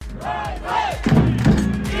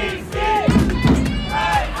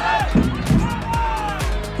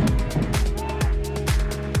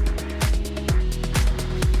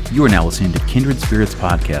You are now listening to Kindred Spirits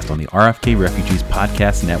Podcast on the RFK Refugees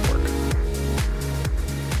Podcast Network.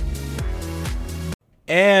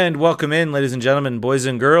 And welcome in, ladies and gentlemen, boys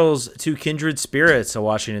and girls, to Kindred Spirits, a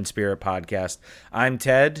Washington Spirit podcast. I'm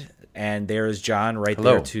Ted, and there is John right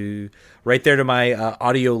Hello. there to my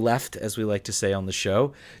audio left, as we like to say on the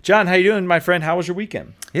show. John, how you doing, my friend? How was your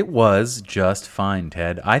weekend? It was just fine,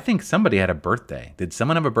 Ted. I think somebody had a birthday. Did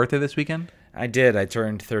someone have a birthday this weekend? I did. I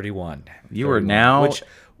turned 31. You are now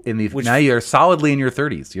now you're solidly in your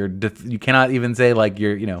 30s. You cannot even say like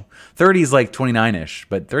you're 30s like 29ish,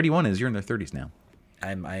 but 31 is you're in the 30s now.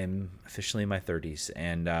 I am officially in my 30s,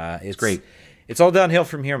 and it's great. It's all downhill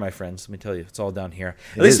from here, my friends. Let me tell you, it's all down here.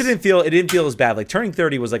 At least it didn't feel as bad. Like turning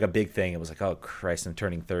 30 was like a big thing. It was like, oh Christ, I'm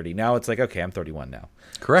turning 30. Now it's like, okay, I'm 31 now.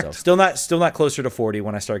 Correct. So still not closer to 40.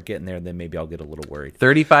 When I start getting there, then maybe I'll get a little worried.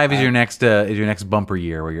 35 is your next bumper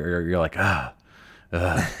year where you're like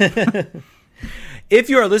If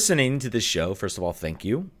you are listening to this show, first of all, thank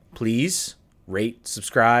you. Please rate,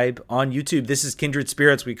 subscribe on YouTube. This is Kindred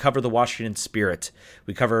Spirits. We cover the Washington Spirit.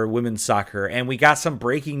 We cover women's soccer, and we got some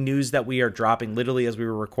breaking news that we are dropping literally as we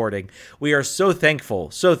were recording. We are so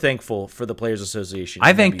thankful for the Players Association.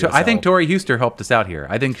 I think Tori Huster helped us out here.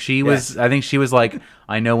 I think she was like,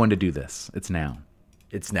 I know when to do this. It's now.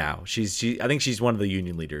 It's now. I think she's one of the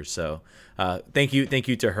union leaders. So thank you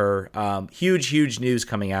to her. Huge news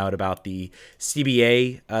coming out about the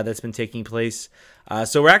CBA that's been taking place.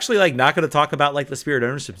 So we're actually like not going to talk about like the Spirit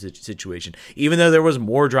ownership situation, even though there was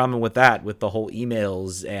more drama with that, with the whole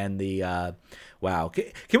emails and the wow.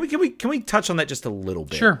 Can we touch on that just a little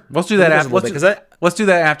bit? Sure, let's do that after. Let's do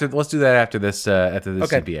that after this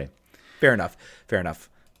okay. CBA. Fair enough.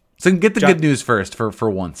 So get the John, good news first for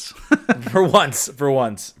once. for once,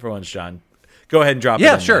 John. Go ahead and drop it.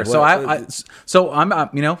 Yeah, sure.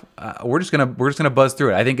 We're just gonna buzz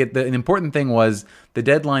through it. I think the important thing was the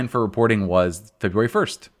deadline for reporting was February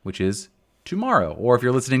 1st, which is tomorrow. Or if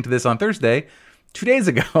you're listening to this on Thursday, 2 days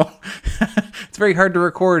ago. It's very hard to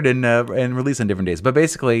record and release on different days. But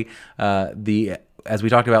basically, as we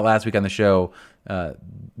talked about last week on the show,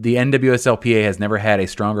 the NWSL has never had a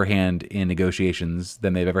stronger hand in negotiations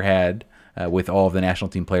than they've ever had with all of the national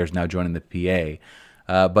team players now joining the PA.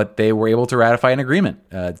 But they were able to ratify an agreement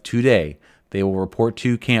today. They will report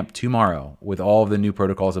to camp tomorrow with all of the new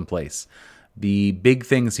protocols in place. The big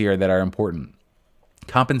things here that are important: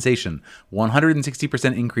 compensation,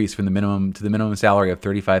 160% increase from the minimum to the minimum salary of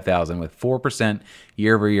 $35,000 with 4%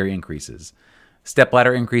 year-over-year increases.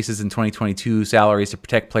 Stepladder increases in 2022 salaries to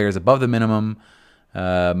protect players above the minimum,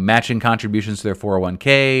 matching contributions to their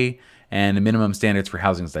 401k, and minimum standards for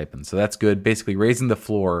housing stipends. So that's good. Basically raising the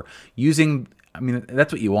floor,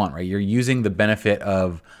 that's what you want, right? You're using the benefit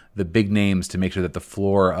of the big names to make sure that the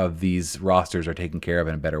floor of these rosters are taken care of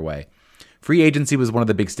in a better way. Free agency was one of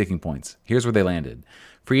the big sticking points. Here's where they landed.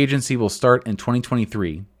 Free agency will start in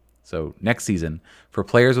 2023, so next season, for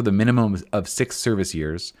players with a minimum of 6 service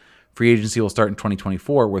years. Free agency will start in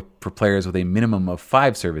 2024 for players with a minimum of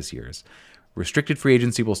 5 service years. Restricted free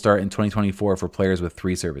agency will start in 2024 for players with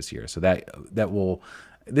 3 service years. So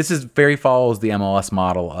this follows the MLS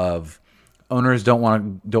model of owners don't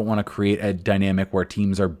want to create a dynamic where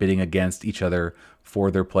teams are bidding against each other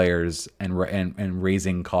for their players and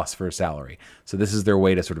raising costs for salary. So this is their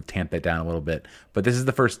way to sort of tamp that down a little bit. But this is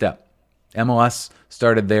the first step. MLS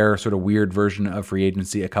started their sort of weird version of free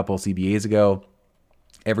agency a couple CBAs ago.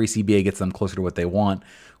 Every CBA gets them closer to what they want,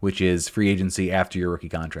 which is free agency after your rookie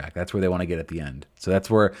contract. That's where they want to get at the end. So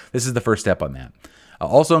this is the first step on that.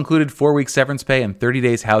 Also included 4 weeks severance pay and 30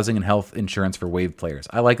 days housing and health insurance for waived players.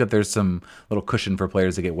 I like that there's some little cushion for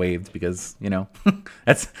players to get waived because,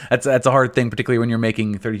 that's a hard thing, particularly when you're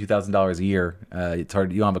making $32,000 a year. It's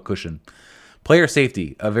hard. You don't have a cushion. Player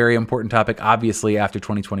safety, a very important topic, obviously, after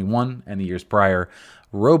 2021 and the years prior.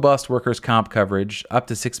 Robust workers' comp coverage, up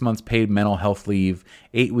to 6 months paid mental health leave,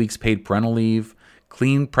 8 weeks paid parental leave,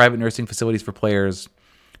 clean private nursing facilities for players,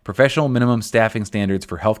 professional minimum staffing standards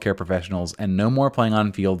for healthcare professionals, and no more playing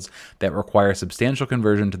on fields that require substantial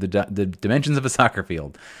conversion to the dimensions of a soccer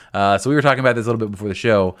field. So we were talking about this a little bit before the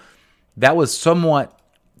show. That was somewhat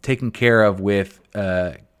taken care of with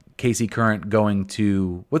Casey Current going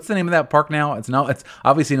to, what's the name of that park now? It's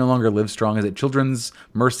obviously no longer Live Strong. Is it Children's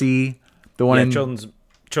Mercy? The one in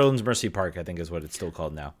Children's Mercy Park, I think, is what it's still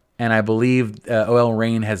called now. And I believe OL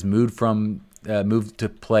Reign has moved to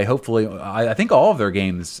play, hopefully, I think all of their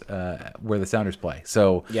games where the Sounders play.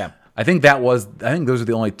 So yeah, I think those are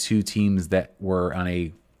the only 2 teams that were on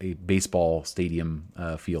a baseball stadium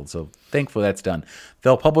field. So thankfully that's done.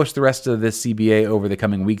 They'll publish the rest of this CBA over the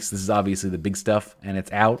coming weeks. This is obviously the big stuff, and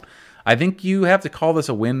it's out. I think you have to call this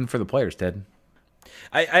a win for the players, Ted.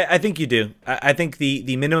 I think you do. I think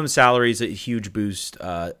the minimum salary is a huge boost.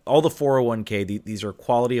 All the 401k, these are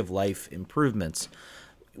quality of life improvements.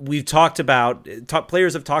 We've talked about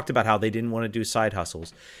players have talked about how they didn't want to do side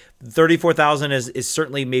hustles. 34,000 is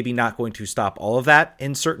certainly maybe not going to stop all of that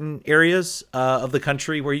in certain areas of the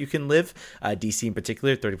country where you can live. DC in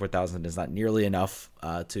particular, 34,000 is not nearly enough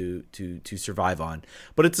to survive on,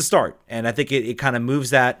 but it's a start, and I think it kind of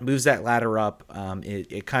moves that ladder up.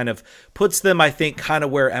 It kind of puts them, I think, kind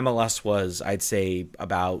of where MLS was, I'd say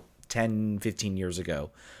about 10, 15 years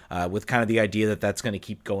ago. With kind of the idea that that's going to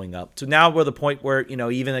keep going up. So now we're at the point where,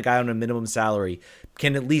 even a guy on a minimum salary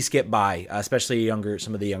can at least get by, especially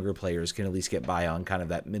some of the younger players can at least get by on kind of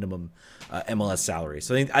that minimum MLS salary.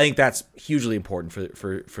 So I think that's hugely important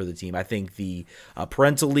for the team. I think the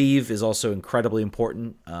parental leave is also incredibly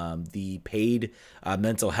important. The paid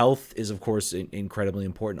mental health is, of course, incredibly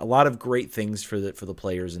important. A lot of great things for the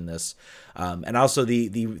players in this. And also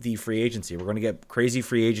the free agency. We're going to get crazy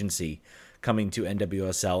free agency coming to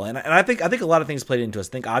NWSL. And I think a lot of things played into us.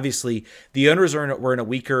 I think obviously the owners were in a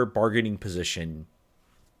weaker bargaining position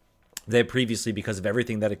than previously because of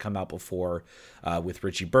everything that had come out before with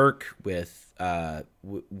Richie Burke, with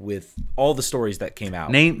all the stories that came out.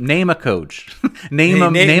 Name a coach. name a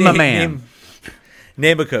man.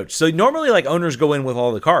 Name a coach. So normally, like, owners go in with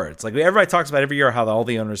all the cards. Like, everybody talks about every year how all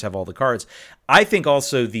the owners have all the cards. I think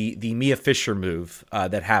also the Mia Fisher move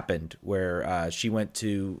that happened, where she went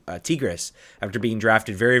to Tigres after being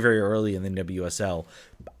drafted very, very early in the NWSL,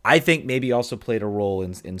 I think maybe also played a role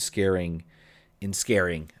in scaring some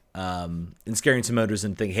owners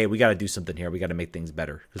and think, hey, we got to do something here. We got to make things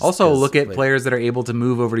better. Also, look at players that are able to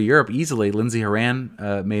move over to Europe easily. Lindsey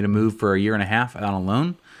Horan made a move for a year and a half out on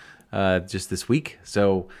loan. Just this week.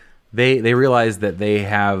 So they realize that they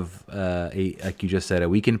have like you just said, a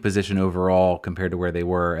weakened position overall compared to where they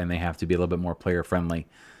were, and they have to be a little bit more player friendly.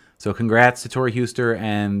 So congrats to Tori Huster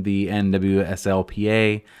and the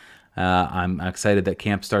NWSLPA. I'm excited that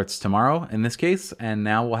camp starts tomorrow in this case, and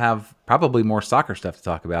now we'll have probably more soccer stuff to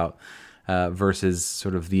talk about versus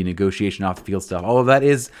sort of the negotiation off the field stuff. Although that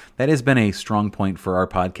has been a strong point for our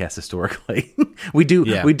podcast historically. we do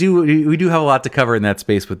have a lot to cover in that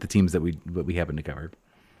space with the teams that we happen to cover.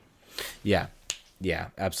 Yeah,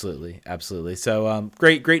 absolutely. So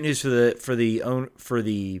great news for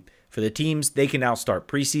the teams. They can now start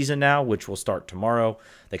preseason now, which will start tomorrow.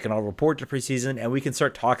 They can all report to preseason, and we can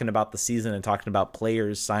start talking about the season and talking about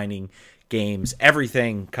players signing, games,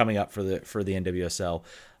 everything coming up for the NWSL.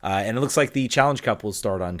 And it looks like the Challenge Cup will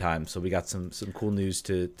start on time, so we got some cool news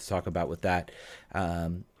to talk about with that.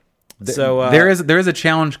 There is a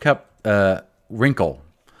Challenge Cup wrinkle,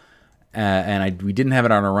 and we didn't have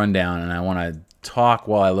it on our rundown, and I want to talk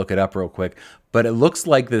while I look it up real quick. But it looks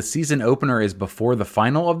like the season opener is before the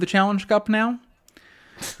final of the Challenge Cup now.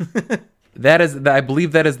 I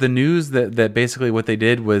believe that is the news that basically what they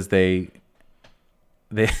did was they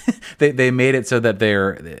made it so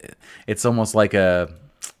that it's almost like a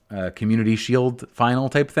Community Shield final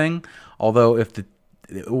type thing. Although it's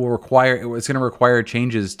going to require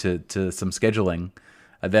changes to some scheduling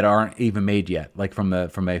that aren't even made yet, like from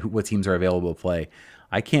what teams are available to play.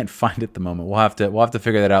 I can't find it at the moment. We'll have to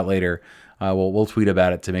figure that out later. We'll tweet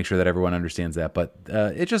about it to make sure that everyone understands that. But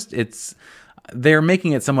they're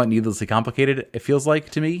making it somewhat needlessly complicated, it feels like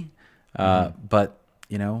to me. But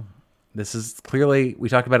this is clearly, we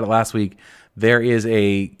talked about it last week. There is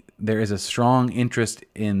a strong interest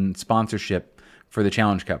in sponsorship for the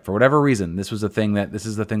Challenge Cup for whatever reason. This is the thing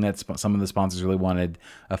that some of the sponsors really wanted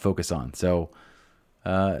a focus on. So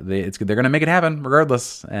they're going to make it happen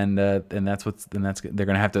regardless, and they're going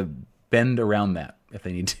to have to bend around that if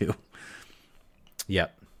they need to.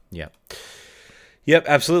 Yep,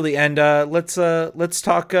 absolutely. And let's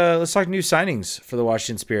talk new signings for the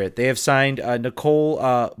Washington Spirit. They have signed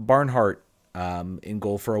Nicole Barnhart in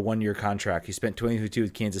goal for a 1-year contract. He spent 2022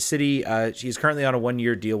 with Kansas City. She's currently on a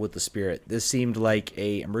 1-year deal with the Spirit. This seemed like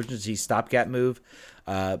a emergency stopgap move.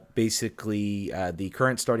 Basically, the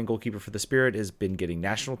current starting goalkeeper for the Spirit has been getting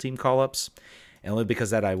national team call-ups. And only because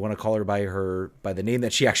that I want to call her by the name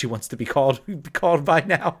that she actually wants to be called by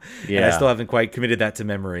now. Yeah. And I still haven't quite committed that to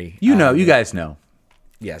memory. You guys know.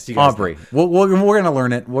 Yes, you guys Aubrey. We're going to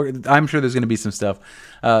learn it. I'm sure there's going to be some stuff.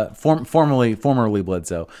 Formerly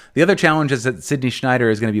Bledsoe. The other challenge is that Sydney Schneider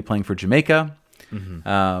is going to be playing for Jamaica.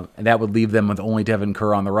 Mm-hmm. And that would leave them with only Devin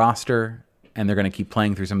Kerr on the roster, and they're going to keep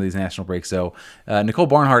playing through some of these national breaks. So Nicole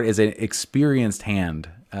Barnhart is an experienced hand,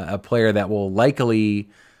 a player that will likely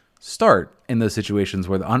start in those situations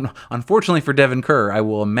where, unfortunately for Devin Kerr, I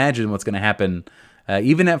will imagine what's going to happen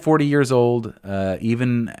even at 40 years old,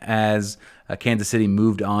 even as Kansas City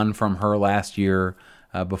moved on from her last year,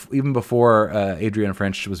 even before Adrienne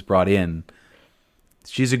French was brought in,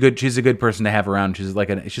 she's a good person to have around. She's like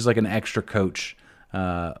an extra coach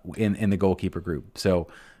in the goalkeeper group. So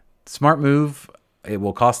smart move. It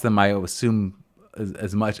will cost them, I assume,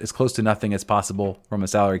 as close to nothing as possible from a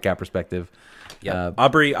salary cap perspective. Yeah,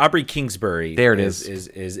 Aubrey Kingsbury. There it is.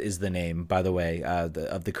 Is the name, by the way, of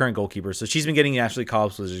the current goalkeeper. So she's been getting nationally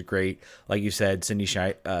called, which is great. Like you said,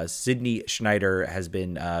 Sydney Schneider has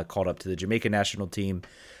been called up to the Jamaica national team.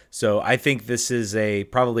 So I think this is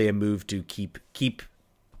probably a move to keep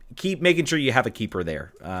making sure you have a keeper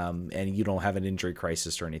there, and you don't have an injury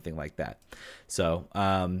crisis or anything like that.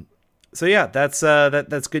 So yeah, that's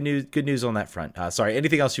good news. Good news on that front. Sorry,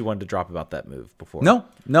 anything else you wanted to drop about that move before? No.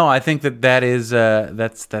 I think that is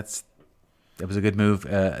that was a good move.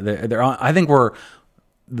 I think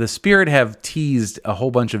the Spirit have teased a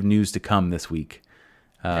whole bunch of news to come this week,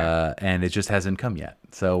 and it just hasn't come yet.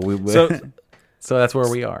 So so that's where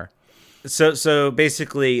we are. So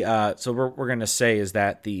basically, so we're gonna say is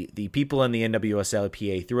that the people in the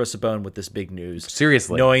NWSL threw us a bone with this big news.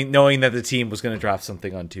 Seriously, knowing that the team was gonna drop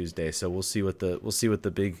something on Tuesday. So we'll see what the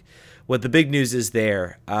big news is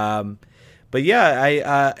there. But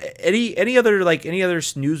yeah, any other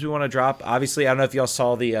news we want to drop? Obviously, I don't know if y'all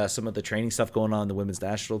saw the some of the training stuff going on in the women's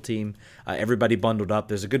national team. Everybody bundled up.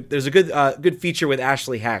 There's a good feature with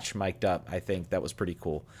Ashley Hatch mic'd up. I think that was pretty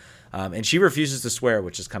cool. And she refuses to swear,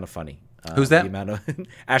 which is kind of funny. Who's that?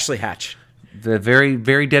 Ashley Hatch, the very,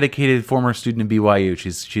 very dedicated former student in BYU.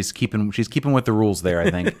 She's keeping with the rules there,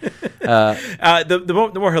 I think.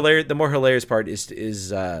 The more hilarious part is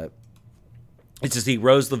to see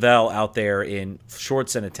Rose Lavelle out there in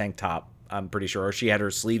shorts and a tank top. I'm pretty sure, or she had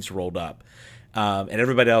her sleeves rolled up, and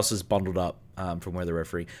everybody else is bundled up from where the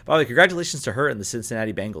referee. By the way, congratulations to her and the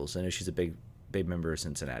Cincinnati Bengals. I know she's a big member of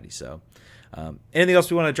Cincinnati. So. Anything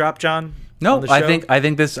else we want to drop, John? No, I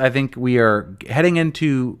think we are heading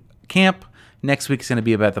into camp. Next week's going to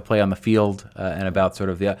be about the play on the field and about sort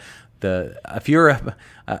of the if you're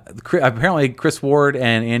apparently Chris Ward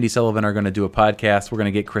and Andy Sullivan are going to do a podcast. We're going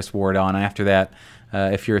to get Chris Ward on after that.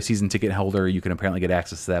 If you're a season ticket holder, you can apparently get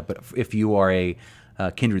access to that. But if you are a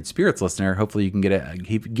Kindred Spirits listener, hopefully you can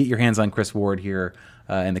get your hands on Chris Ward here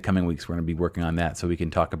in the coming weeks. We're going to be working on that so we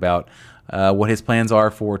can talk about what his plans are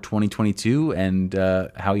for 2022 and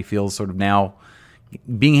how he feels sort of now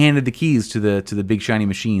being handed the keys to the big shiny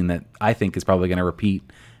machine that I think is probably going to repeat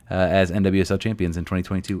as NWSL champions in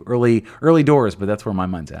 2022. Early doors, but that's where my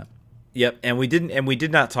mind's at. Yep, and we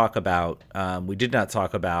did not talk about the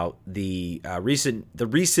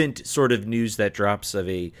recent sort of news that drops of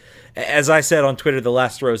as I said on Twitter, the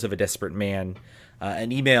last throes of a desperate man.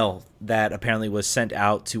 An email that apparently was sent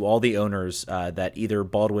out to all the owners that either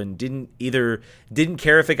Baldwin didn't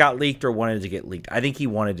care if it got leaked or wanted it to get leaked. I think he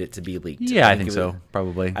wanted it to be leaked. Yeah, I think so.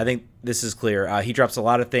 Probably. I think this is clear. He drops a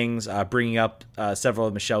lot of things, bringing up several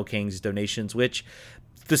of Michelle King's donations, which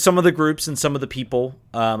to some of the groups and some of the people,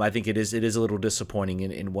 I think it is a little disappointing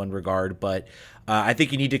in one regard, but I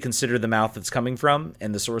think you need to consider the mouth it's coming from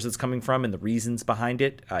and the source it's coming from and the reasons behind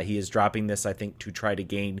it. He is dropping this, I think, to try to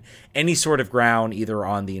gain any sort of ground either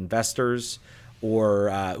on the investors or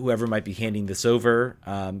whoever might be handing this over,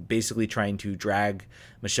 basically trying to drag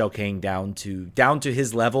Michelle King down to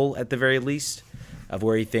his level at the very least of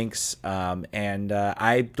where he thinks, and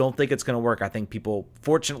I don't think it's going to work. I think people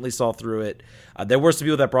fortunately saw through it. There were some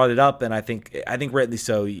people that brought it up, and I think rightly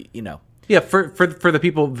so. Yeah, for the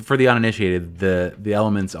people, for the uninitiated, the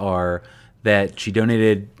elements are that she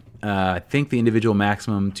donated, I think, the individual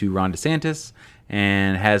maximum to Ron DeSantis,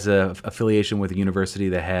 and has a affiliation with a university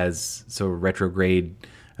that has sort of retrograde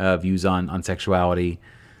views on sexuality.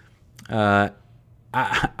 I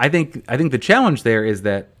think the challenge there is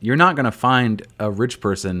that you're not going to find a rich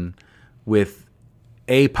person with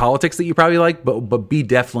A, politics that you probably like, but B,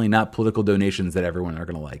 definitely not political donations that everyone are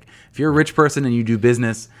going to like. If you're a rich person and you do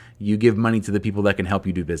business, you give money to the people that can help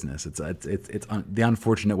you do business. It's the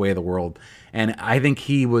unfortunate way of the world. And I think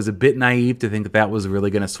he was a bit naive to think that was really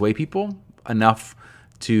going to sway people enough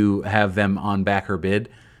to have them on back her bid.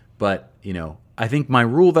 But, I think my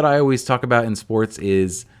rule that I always talk about in sports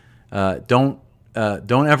is don't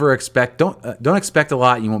expect a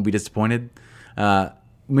lot. You won't be disappointed.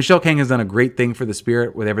 Michelle King has done a great thing for the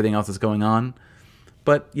Spirit with everything else that's going on,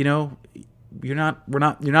 but you don't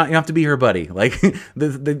have to be her buddy. Like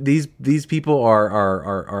these people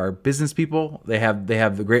are business people. They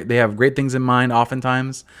have great things in mind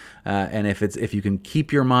oftentimes, and if you can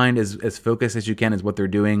keep your mind as focused as you can as what they're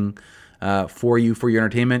doing for your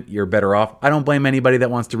entertainment, you're better off. I don't blame anybody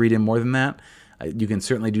that wants to read in more than that. You can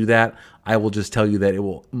certainly do that. I will just tell you that it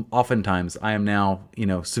will oftentimes, I am now,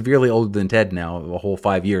 severely older than Ted now, a whole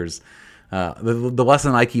 5 years. The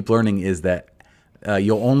lesson I keep learning is that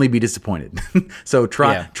you'll only be disappointed. So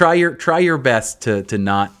try your best to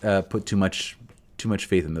not put too much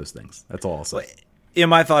faith in those things. That's all I'll say. Yeah,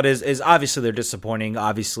 my thought is obviously they're disappointing.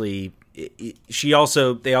 Obviously, they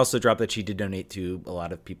also dropped that she did donate to a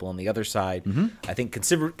lot of people on the other side. Mm-hmm. I think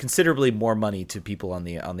considerably more money to people on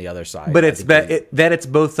the other side. But it's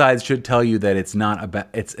both sides should tell you that it's not about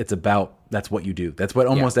it's about that's what you do. That's what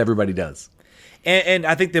almost everybody does. And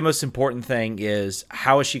I think the most important thing is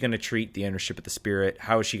how is she going to treat the ownership of the Spirit?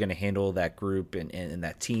 How is she going to handle that group and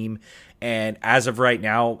that team? And as of right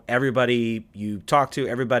now, everybody you talk to,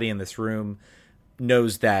 everybody in this room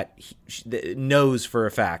knows for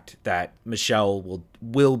a fact that Michelle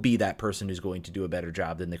will be that person who's going to do a better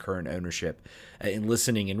job than the current ownership in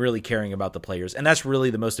listening and really caring about the players. And that's really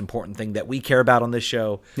the most important thing that we care about on this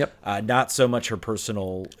show. Yep. Not so much her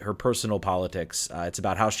personal politics. It's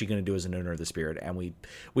about how she's going to do as an owner of the Spirit. And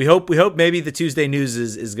we hope maybe the Tuesday news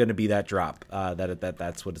is going to be that drop.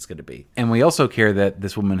 That's what it's going to be. And we also care that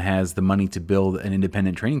this woman has the money to build an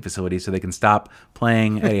independent training facility so they can stop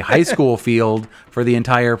playing at a high school field for the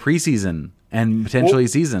entire preseason and potentially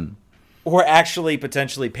season. Or actually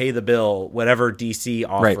potentially pay the bill, whatever DC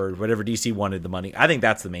offered, whatever DC wanted the money. I think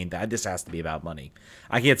that's the main thing. This has to be about money.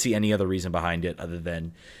 I can't see any other reason behind it other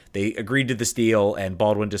than they agreed to this deal and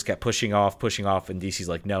Baldwin just kept pushing off, and DC's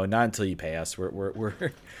like, no, not until you pay us.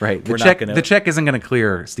 We're right. The check isn't going to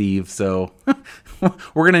clear, Steve. So we're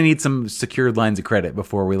going to need some secured lines of credit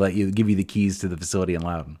before we give you the keys to the facility in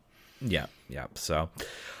Loudon. Yeah. So.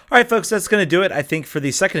 All right, folks, that's going to do it, I think, for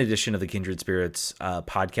the second edition of the Kindred Spirits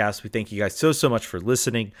podcast. We thank you guys so much for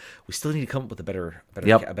listening. We still need to come up with a better, I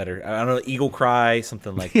don't know, eagle cry,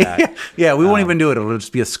 something like that. Yeah, we won't even do it. It'll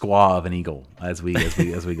just be a squaw of an eagle as we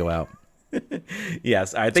go out.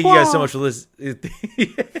 Yes. All right. Thank you guys so much for listening.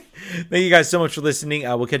 Thank you guys so much for listening.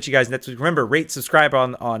 We'll catch you guys next week. Remember, rate, subscribe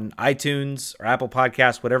on iTunes or Apple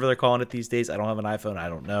Podcasts, whatever they're calling it these days. I don't have an iPhone. I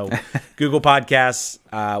don't know. Google Podcasts,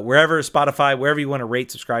 wherever, Spotify, wherever you want to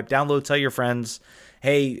rate, subscribe, download, tell your friends.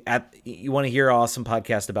 Hey, you want to hear an awesome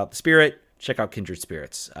podcast about the Spirit? Check out Kindred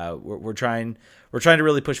Spirits. We're trying to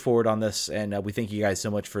really push forward on this, and we thank you guys so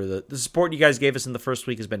much for the support you guys gave us in the first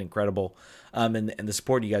week has been incredible, and the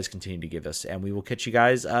support you guys continue to give us. And we will catch you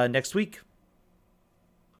guys next week.